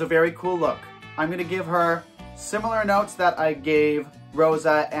 This is a very cool look. I'm gonna give her similar notes that I gave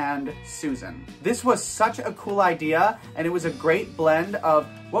Rosa and Susan. This was such a cool idea, and it was a great blend of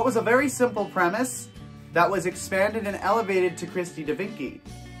what was a very simple premise that was expanded and elevated to Christy DeVinci.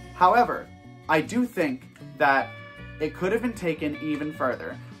 However, I do think that it could have been taken even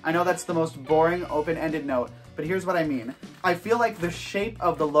further. I know that's the most boring, open-ended note, but here's what I mean. I feel like the shape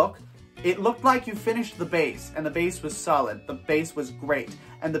of the look, it looked like you finished the base, and the base was solid. The base was great,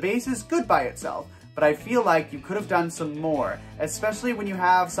 and the base is good by itself. But I feel like you could have done some more, especially when you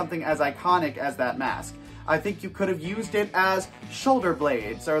have something as iconic as that mask. I think you could have used it as shoulder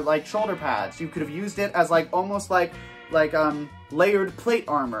blades or like shoulder pads. You could have used it as like almost like layered plate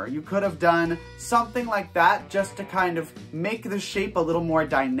armor. You could have done something like that just to kind of make the shape a little more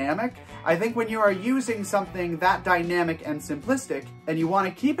dynamic. I think when you are using something that dynamic and simplistic, and you want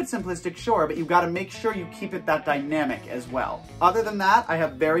to keep it simplistic, sure, but you've got to make sure you keep it that dynamic as well. Other than that, I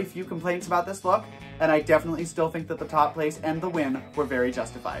have very few complaints about this look, and I definitely still think that the top place and the win were very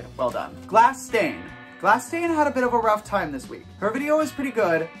justified. Well done. Glass Stain. Glass Stain had a bit of a rough time this week. Her video was pretty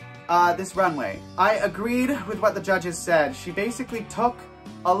good, this runway. I agreed with what the judges said. She basically took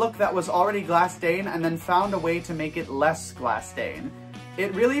a look that was already Glass Stain and then found a way to make it less Glass Stain.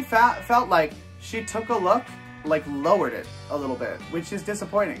 It really felt like she took a look, like lowered it a little bit, which is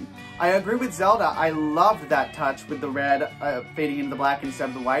disappointing. I agree with Zelda. I loved that touch with the red fading into the black instead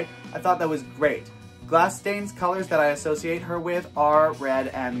of the white. I thought that was great. Glass Stain's colors that I associate her with are red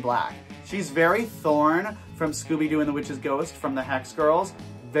and black. She's very Thorn from Scooby-Doo and the Witch's Ghost from the Hex Girls.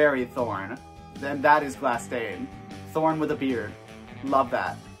 Very Thorn. And that is Glass Stain. Thorn with a beard. Love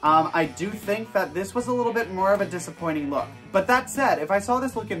that. I do think that this was a little bit more of a disappointing look. But that said, if I saw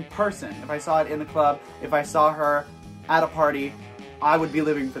this look in person, if I saw it in the club, if I saw her at a party, I would be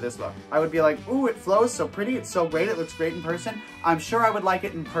living for this look. I would be like, ooh, it flows so pretty, it's so great, it looks great in person. I'm sure I would like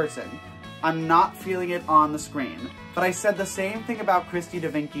it in person. I'm not feeling it on the screen. But I said the same thing about Christy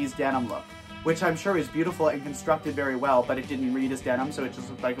DeVinci's denim look, which I'm sure is beautiful and constructed very well, but it didn't read as denim, so it just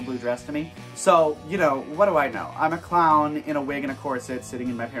looked like a blue dress to me. So, you know, what do I know? I'm a clown in a wig and a corset sitting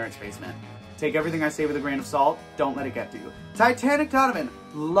in my parents' basement. Take everything I say with a grain of salt, don't let it get to you. Titanic Donovan,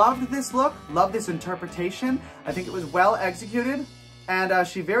 loved this look, loved this interpretation. I think it was well executed, and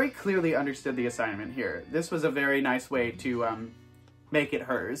she very clearly understood the assignment here. This was a very nice way to make it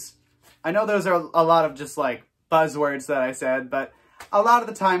hers. I know those are a lot of just like buzzwords that I said, but a lot of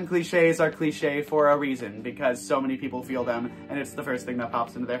the time cliches are cliche for a reason because so many people feel them and it's the first thing that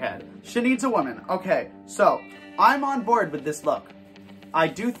pops into their head. She needs a woman. Okay, so I'm on board with this look. I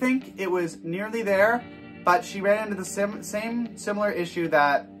do think it was nearly there, but she ran into the same similar issue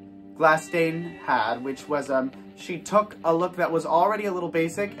that Glass Stain had, which was she took a look that was already a little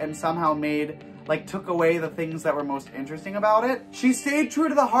basic and somehow took away the things that were most interesting about it. She stayed true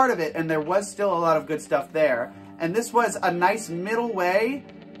to the heart of it, and there was still a lot of good stuff there. And this was a nice middle way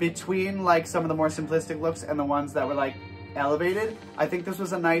between like some of the more simplistic looks and the ones that were like elevated. I think this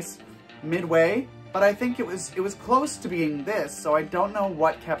was a nice midway, but I think it was close to being this, so I don't know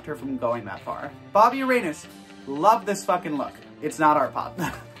what kept her from going that far. Bobby Uranus, love this fucking look. It's not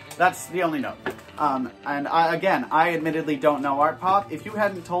Artpop. That's the only note. And I admittedly don't know Artpop. If you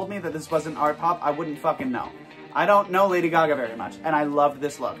hadn't told me that this wasn't Artpop, I wouldn't fucking know. I don't know Lady Gaga very much, and I loved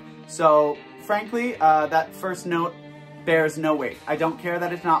this look. So, frankly, that first note bears no weight. I don't care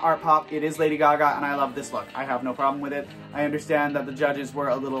that it's not Artpop, it is Lady Gaga, and I love this look. I have no problem with it. I understand that the judges were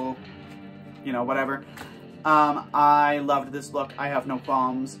a little, you know, whatever. I loved this look. I have no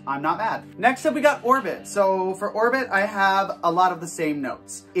qualms. I'm not mad. Next up, we got Orbit. So for Orbit, I have a lot of the same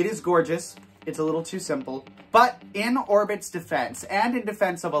notes. It is gorgeous. It's a little too simple. But in Orbit's defense, and in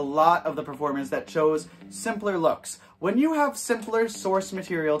defense of a lot of the performers that chose simpler looks, when you have simpler source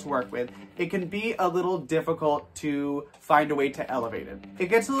material to work with, it can be a little difficult to find a way to elevate it. It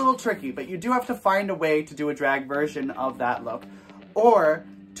gets a little tricky, but you do have to find a way to do a drag version of that look, or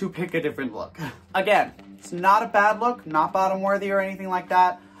to pick a different look. Again, it's not a bad look, not bottom worthy or anything like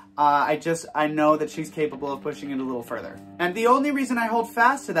that. I know that she's capable of pushing it a little further. And the only reason I hold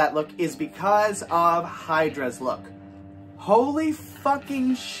fast to that look is because of Hydra's look. Holy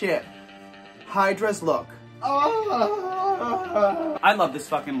fucking shit. Hydra's look. Oh. I love this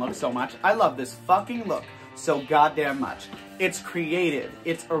fucking look so much. I love this fucking look so goddamn much. It's creative,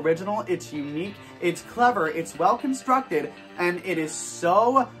 it's original, it's unique, it's clever, it's well constructed, and it is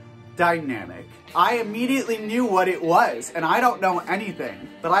so dynamic. I immediately knew what it was, and I don't know anything,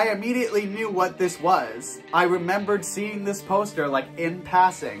 but I immediately knew what this was. I remembered seeing this poster like in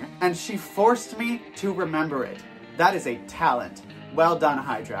passing, and she forced me to remember it. That is a talent. Well done,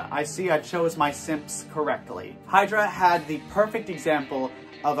 Hydra. I see I chose my simps correctly. Hydra had the perfect example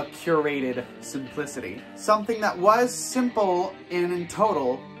of a curated simplicity. Something that was simple in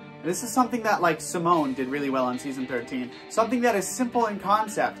total. This is something that like Simone did really well on season 13. Something that is simple in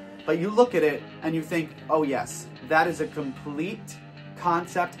concept, but you look at it and you think, oh yes, that is a complete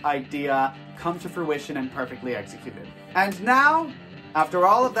concept idea come to fruition and perfectly executed. And now, after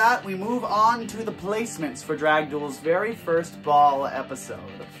all of that, we move on to the placements for Drag Duel's very first ball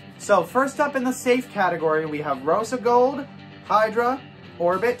episode. So first up in the safe category, we have Rosa Gold, Hydra,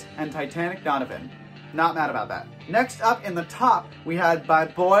 Orbit, and Titanic Donovan. Not mad about that. Next up in the top, we had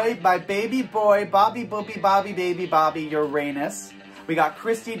my baby boy, Bobby Boopy Bobby Baby Bobby Uranus. We got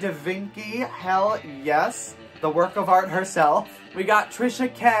Christy DeVinky, hell yes, the work of art herself. We got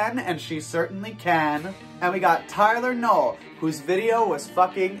Trisha Ken, and she certainly can. And we got Tyler Knoll, whose video was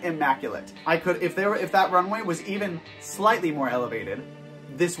fucking immaculate. If that runway was even slightly more elevated,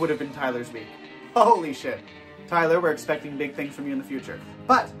 this would have been Tyler's week. Holy shit. Tyler, we're expecting big things from you in the future.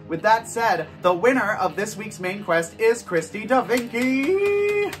 But with that said, the winner of this week's main quest is Christy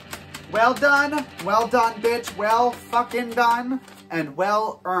DeVinky. Well done, bitch, well fucking done, and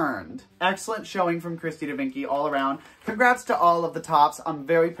well earned. Excellent showing from Christy DeVinky all around. Congrats to all of the tops, I'm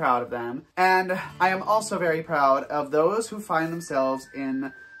very proud of them. And I am also very proud of those who find themselves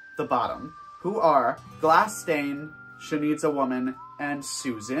in the bottom, who are Glass Stain, She Needs a Woman, and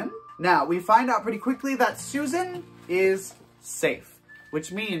Susan. Now, we find out pretty quickly that Susan is safe,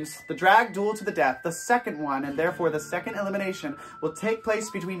 which means the drag duel to the death, the second one, and therefore the second elimination, will take place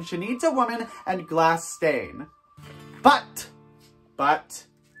between She Needs a Woman and Glass Stain. But,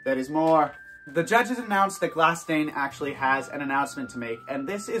 there is more. The judges announced that Glass Stain actually has an announcement to make, and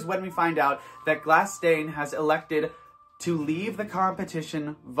this is when we find out that Glass Stain has elected to leave the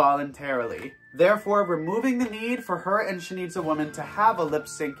competition voluntarily, therefore removing the need for her and She Needs a Woman to have a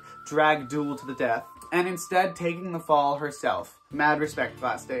lip-sync drag duel to the death, and instead taking the fall herself. Mad respect,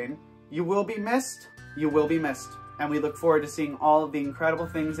 Glass Stain. You will be missed, and we look forward to seeing all of the incredible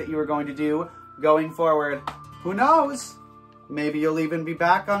things that you are going to do going forward. Who knows? Maybe you'll even be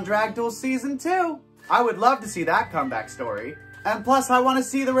back on Drag Duel Season 2. I would love to see that comeback story. And plus, I want to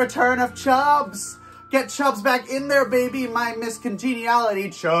see the return of Chubbs. Get Chubbs back in there, baby, my Miss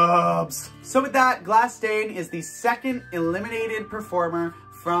Congeniality Chubbs. So with that, Glass Stain is the second eliminated performer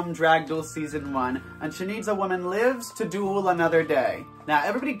from Drag Duel Season 1, and She Needs a Woman lives to duel another day. Now,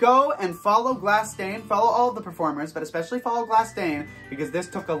 everybody go and follow Glasstain, follow all of the performers, but especially follow Glasstain, because this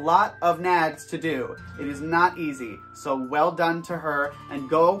took a lot of nads to do. It is not easy, so well done to her, and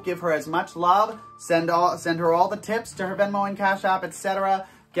go give her as much love, send her all the tips to her Venmo and Cash App, etc.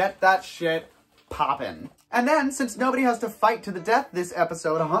 Get that shit poppin'. And then, since nobody has to fight to the death this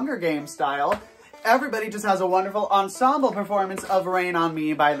episode, Hunger Games style, everybody just has a wonderful ensemble performance of Rain on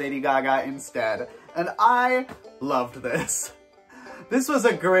Me by Lady Gaga instead. And I loved this. This was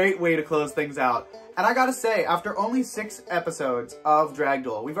a great way to close things out. And I gotta say, after only 6 episodes of Drag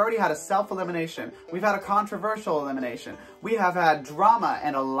Duel, we've already had a self-elimination, we've had a controversial elimination, we have had drama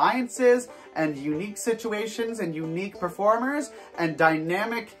and alliances and unique situations and unique performers and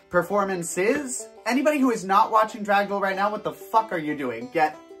dynamic performances. Anybody who is not watching Drag Duel right now, what the fuck are you doing?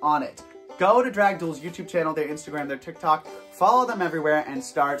 Get on it. Go to Drag Duel's YouTube channel, their Instagram, their TikTok, follow them everywhere, and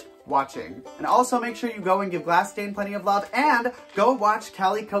start watching. And also make sure you go and give Glasstain plenty of love, and go watch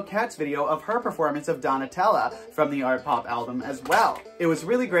Callie Coquette's video of her performance of Donatella from the Artpop album as well. It was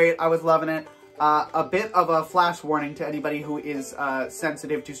really great, I was loving it. A bit of a flash warning to anybody who is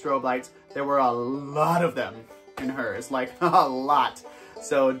sensitive to strobe lights. There were a lot of them in hers, like a lot.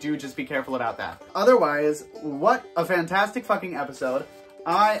 So do just be careful about that. Otherwise, what a fantastic fucking episode.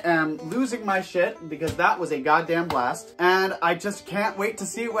 I am losing my shit because that was a goddamn blast. And I just can't wait to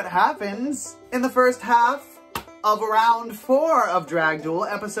see what happens in the first half of round 4 of Drag Duel,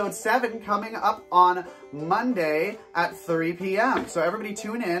 episode 7, coming up on Monday at 3 p.m. So everybody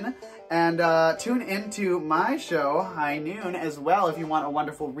tune in, and tune into my show, High Noon, as well if you want a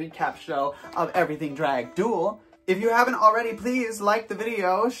wonderful recap show of everything Drag Duel. If you haven't already, please like the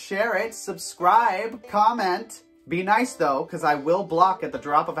video, share it, subscribe, comment. Be nice though, because I will block at the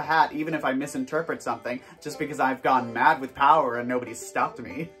drop of a hat even if I misinterpret something, just because I've gone mad with power and nobody's stopped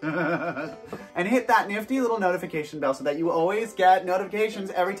me. And hit that nifty little notification bell so that you always get notifications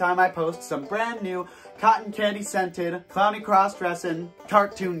every time I post some brand new cotton candy scented, clowny cross-dressing,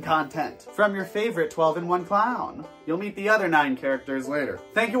 cartoon content from your favorite 12-in-1 clown. You'll meet the other 9 characters later.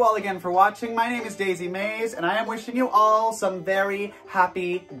 Thank you all again for watching. My name is Daisy Maize, and I am wishing you all some very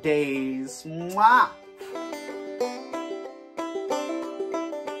happy days. Mwah!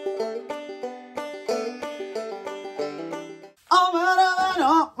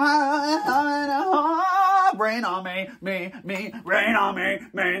 Rain on me, rain on me.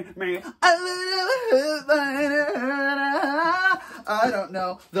 I don't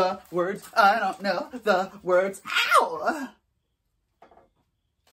know the words, Ow!